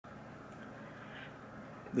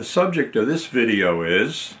The subject of this video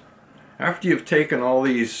is, after you've taken all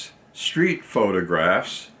these street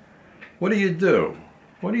photographs, what do you do?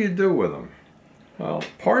 What do you do with them? Well,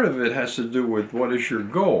 part of it has to do with what is your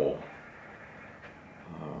goal.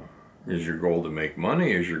 Is your goal to make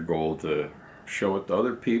money? Is your goal to show it to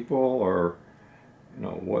other people? Or, you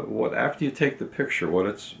know, what after you take the picture, what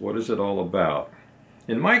is it all about?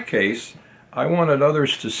 In my case, I wanted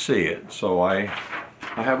others to see it, so I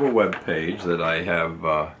have a web page that I have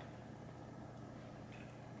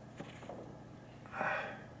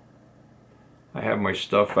my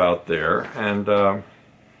stuff out there, and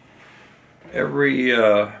every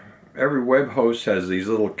web host has these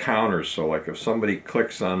little counters. So like if somebody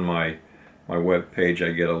clicks on my web page,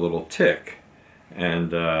 I get a little tick,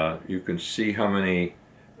 and you can see how many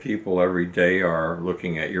people every day are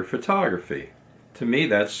looking at your photography. To me,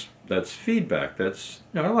 that's feedback. That's,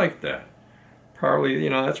 you know, I like that. Probably, you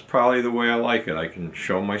know, that's probably the way I like it. I can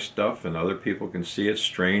show my stuff and other people can see it,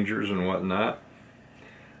 strangers and whatnot.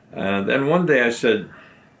 And then one day I said,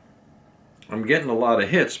 I'm getting a lot of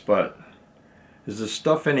hits, but is the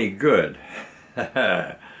stuff any good?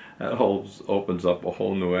 That opens up a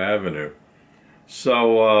whole new avenue.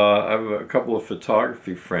 So I have a couple of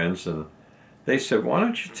photography friends, and they said, why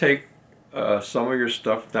don't you take some of your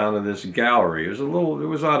stuff down to this gallery. It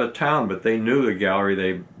was out of town, but they knew the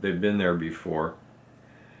gallery. They'd been there before.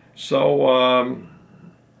 So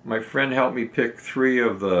my friend helped me pick 3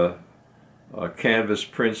 of the canvas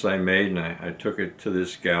prints I made, and I took it to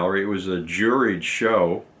this gallery. It was a juried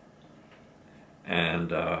show,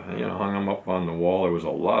 and you know, hung them up on the wall. There was a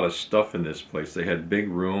lot of stuff in this place. They had big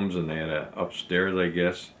rooms, and they had upstairs, I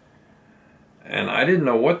guess. And I didn't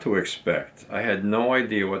know what to expect. I had no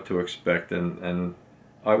idea what to expect, and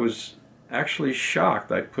I was actually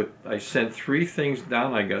shocked. I sent 3 things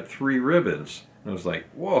down. I got 3 ribbons. And I was like,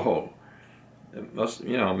 whoa! It must,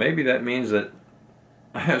 you know, maybe that means that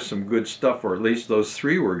I have some good stuff, or at least those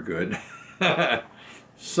 3 were good.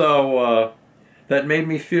 So that made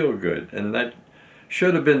me feel good, and that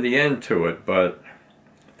should have been the end to it. But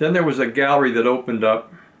then there was a gallery that opened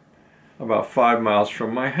up about 5 miles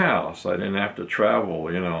from my house. I didn't have to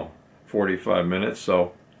travel, you know, 45 minutes,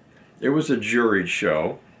 so it was a juried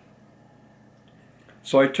show.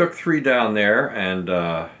 So I took 3 down there,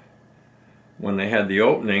 and when they had the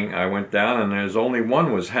opening, I went down, and there's only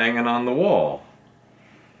 1 was hanging on the wall.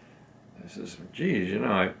 I says, geez, you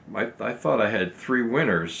know, I thought I had 3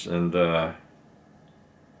 winners, and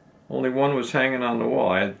only 1 was hanging on the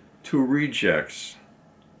wall. I had 2 rejects.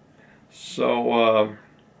 So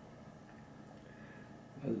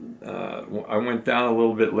I went down a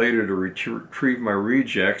little bit later to retrieve my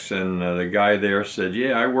rejects, and the guy there said,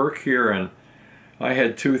 yeah, I work here, and I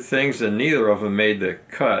had 2 things, and neither of them made the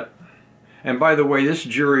cut. And by the way, this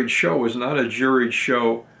juried show was not a juried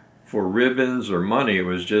show for ribbons or money. It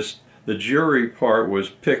was just, the jury part was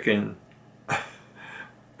picking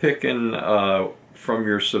from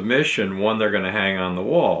your submission one they're going to hang on the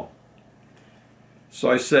wall. So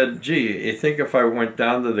I said, gee, you think if I went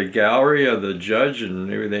down to the gallery of the judge, and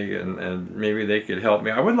maybe they could help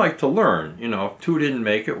me? I would like to learn. You know, if 2 didn't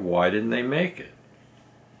make it, why didn't they make it?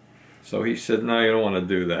 So he said, no, you don't want to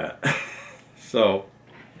do that. So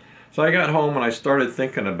I got home and I started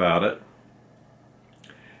thinking about it.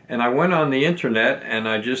 And I went on the internet and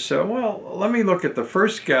I just said, well, let me look at the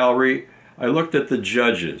first gallery. I looked at the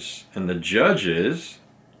judges, and the judges,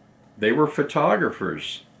 they were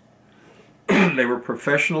photographers. They were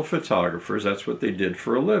professional photographers. That's what they did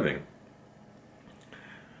for a living.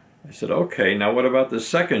 I said, okay, now what about the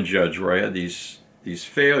second judge where I had these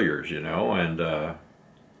failures, you know? And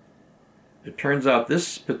it turns out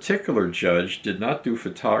this particular judge did not do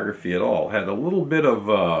photography at all. Had a little bit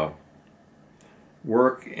of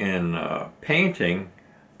work in painting,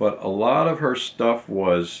 but a lot of her stuff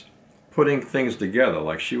was putting things together.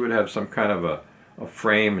 Like she would have some kind of a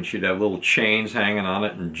frame, and she'd have little chains hanging on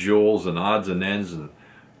it, and jewels and odds and ends,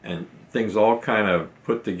 and things all kind of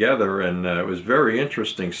put together, and it was very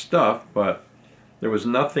interesting stuff, but there was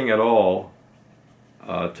nothing at all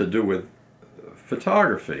to do with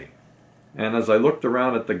photography. And as I looked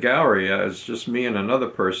around at the gallery, it was just me and another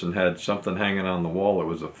person had something hanging on the wall. It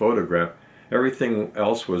was a photograph. Everything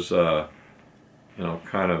else was you know,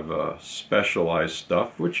 kind of specialized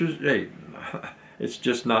stuff, which is, hey, it's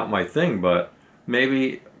just not my thing, but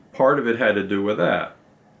maybe part of it had to do with that.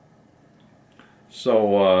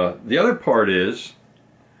 So the other part is,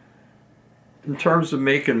 in terms of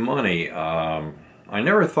making money, I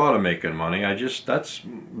never thought of making money.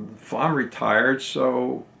 I'm retired,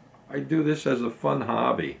 so I do this as a fun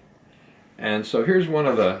hobby. And so here's one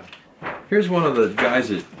of the guys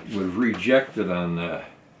that was rejected on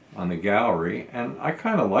on the gallery, and I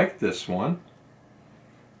kind of like this one.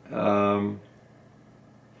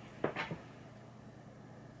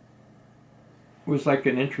 It was like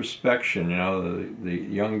an introspection, you know, the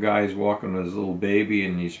young guy's walking with his little baby,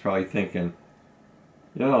 and he's probably thinking,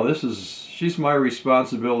 you know, she's my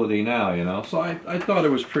responsibility now, you know. So I thought it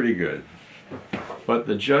was pretty good. But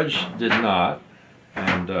the judge did not.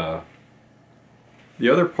 And the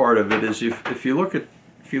other part of it is if you look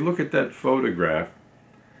at that photograph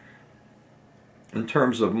in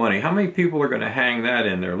terms of money, how many people are going to hang that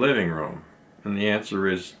in their living room? And the answer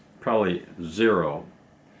is probably 0.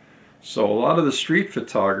 So a lot of the street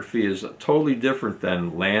photography is totally different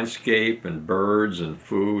than landscape and birds and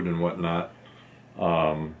food and whatnot.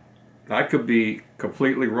 I could be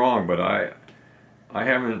completely wrong, but I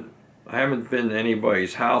haven't been to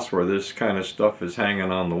anybody's house where this kind of stuff is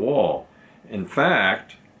hanging on the wall. In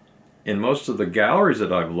fact, in most of the galleries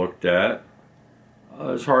that I've looked at,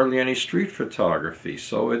 there's hardly any street photography,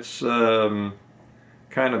 so it's kind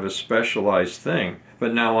of a specialized thing.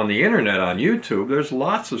 But now on the internet, on YouTube, there's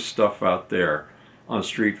lots of stuff out there on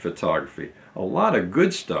street photography. A lot of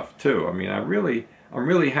good stuff too. I mean, I'm really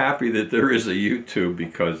happy that there is a YouTube,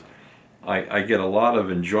 because I get a lot of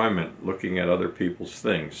enjoyment looking at other people's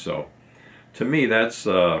things. So to me, that's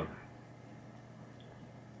you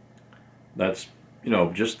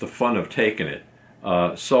know, just the fun of taking it.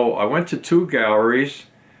 So I went to 2 galleries,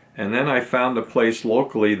 and then I found a place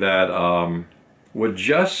locally that would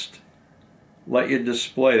just let you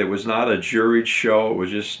display. It was not a juried show. It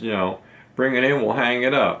was just, you know, bring it in, we'll hang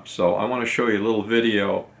it up. So I want to show you a little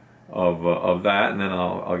video of that, and then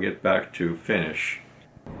I'll get back to finish.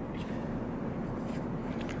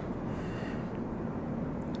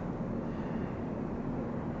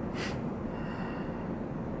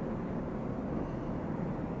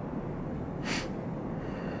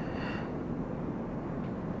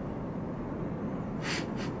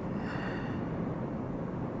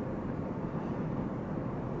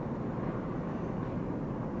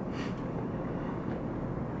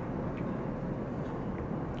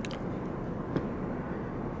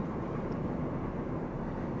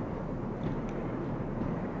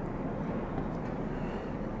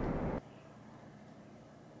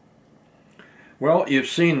 Well, you've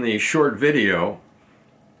seen the short video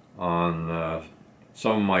on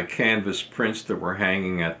some of my canvas prints that were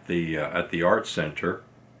hanging at the art center.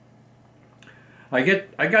 I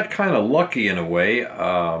got kind of lucky in a way.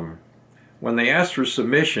 When they asked for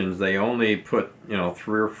submissions, they only put, you know,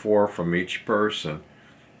 3 or 4 from each person.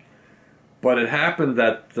 But it happened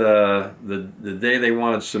that the day they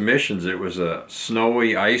wanted submissions, it was a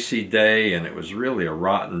snowy, icy day, and it was really a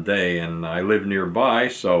rotten day. And I live nearby,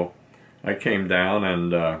 so I came down,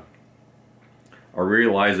 and I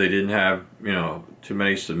realized they didn't have, you know, too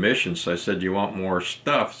many submissions. So I said, "Do you want more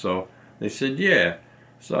stuff?" So they said, "Yeah."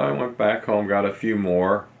 So I went back home, got a few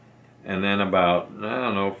more, and then about, I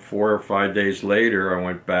don't know, 4 or 5 days later, I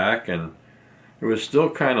went back, and it was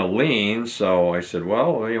still kind of lean. So I said,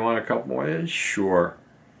 "Well, you want a couple more?" Yeah, sure.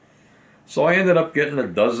 So I ended up getting a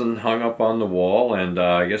dozen hung up on the wall, and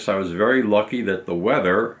I guess I was very lucky that the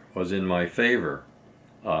weather was in my favor.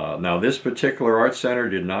 Now, this particular art center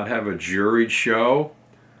did not have a juried show.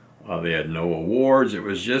 They had no awards. It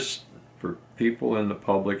was just for people in the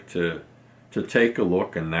public to take a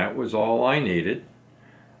look, and that was all I needed.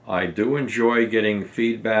 I do enjoy getting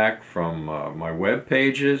feedback from my web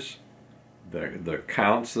pages, the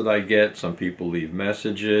counts that I get. Some people leave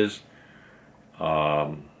messages.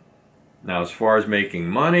 Now, as far as making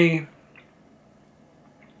money,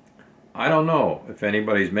 I don't know if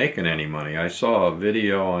anybody's making any money. I saw a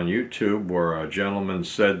video on YouTube where a gentleman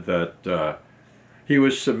said that he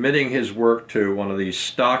was submitting his work to one of these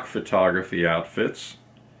stock photography outfits.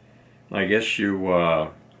 I guess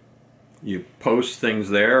you post things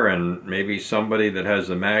there, and maybe somebody that has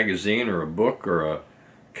a magazine or a book or a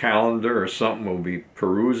calendar or something will be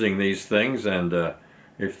perusing these things, and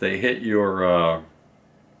if they hit your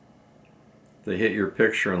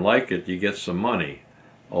picture and like it, you get some money.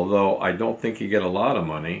 Although I don't think you get a lot of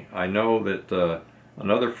money. I know that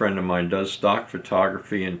another friend of mine does stock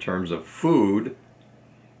photography in terms of food,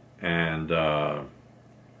 and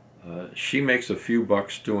she makes a few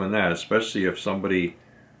bucks doing that, especially if somebody,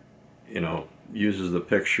 you know, uses the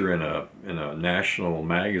picture in a national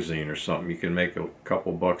magazine or something. You can make a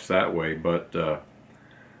couple bucks that way. But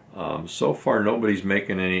so far nobody's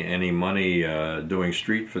making any money doing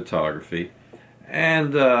street photography.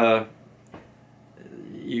 And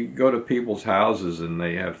you go to people's houses and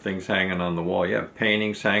they have things hanging on the wall. You have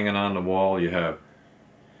paintings hanging on the wall. You have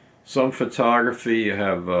some photography. You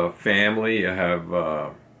have family. You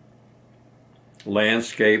have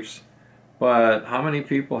landscapes, but how many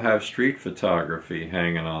people have street photography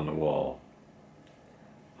hanging on the wall?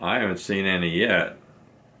 I haven't seen any yet.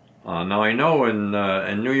 Now I know in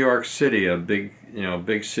New York City, a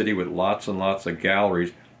big city with lots and lots of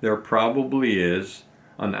galleries, there probably is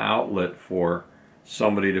an outlet for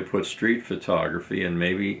somebody to put street photography, and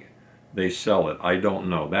maybe they sell it. I don't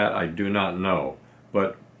know. That I do not know.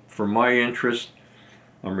 But for my interest,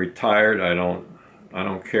 I'm retired. I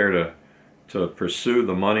don't care to pursue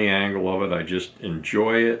the money angle of it. I just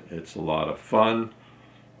enjoy it. It's a lot of fun.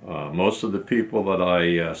 Most of the people that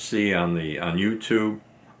I see on YouTube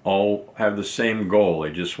all have the same goal.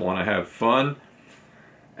 They just want to have fun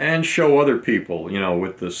and show other people,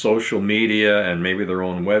 with the social media and maybe their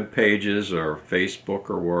own web pages or Facebook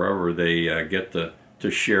or wherever they get to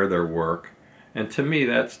share their work. And to me,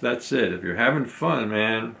 that's it. If you're having fun,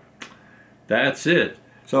 man, that's it.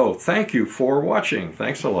 So thank you for watching.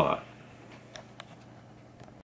 Thanks a lot.